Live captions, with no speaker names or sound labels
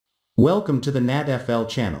Welcome to the NatFL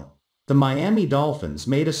channel. The Miami Dolphins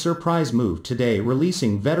made a surprise move today,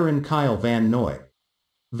 releasing veteran Kyle Van Noy.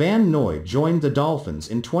 Van Noy joined the Dolphins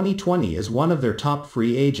in 2020 as one of their top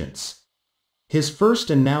free agents. His first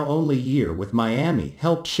and now only year with Miami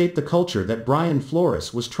helped shape the culture that Brian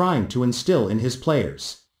Flores was trying to instill in his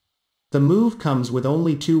players. The move comes with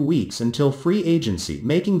only 2 weeks until free agency,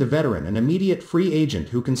 making the veteran an immediate free agent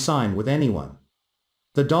who can sign with anyone.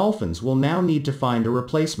 The Dolphins will now need to find a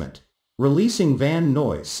replacement. Releasing Van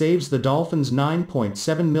Noy saves the Dolphins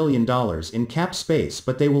 $9.7 million in cap space,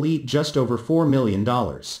 but they will eat just over $4 million.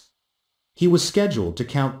 He was scheduled to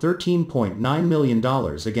count $13.9 million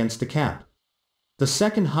against the cap, the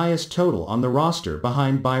second highest total on the roster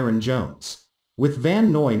behind Byron Jones. With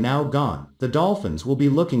Van Noy now gone, the Dolphins will be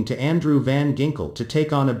looking to Andrew Van Ginkel to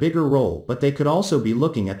take on a bigger role, but they could also be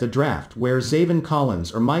looking at the draft, where Zaven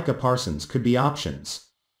Collins or Micah Parsons could be options.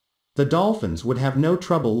 The Dolphins would have no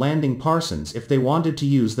trouble landing Parsons if they wanted to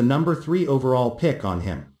use the number 3 overall pick on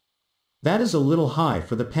him. That is a little high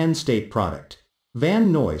for the Penn State product.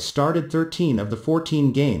 Van Noy started 13 of the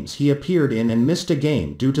 14 games he appeared in and missed a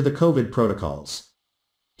game due to the COVID protocols.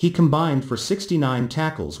 He combined for 69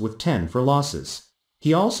 tackles with 10 for losses.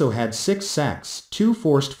 He also had 6 sacks, 2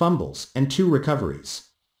 forced fumbles, and 2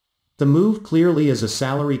 recoveries. The move clearly is a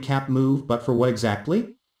salary cap move, but for what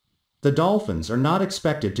exactly? The Dolphins are not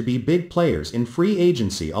expected to be big players in free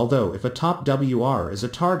agency, although if a top WR is a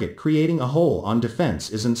target, creating a hole on defense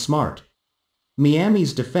isn't smart.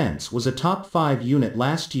 Miami's defense was a top 5 unit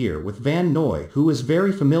last year with Van Noy, who is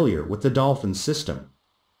very familiar with the Dolphins system.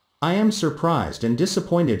 "I am surprised and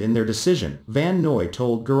disappointed in their decision," Van Noy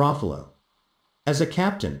told Garofalo. "As a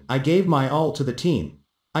captain, I gave my all to the team.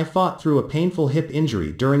 I fought through a painful hip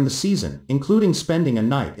injury during the season, including spending a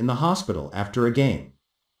night in the hospital after a game.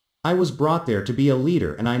 I was brought there to be a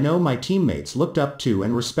leader, and I know my teammates looked up to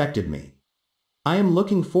and respected me. I am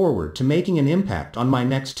looking forward to making an impact on my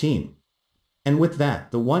next team." And with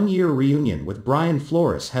that, the one-year reunion with Brian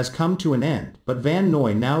Flores has come to an end, but Van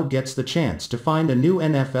Noy now gets the chance to find a new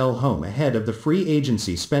NFL home ahead of the free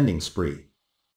agency spending spree.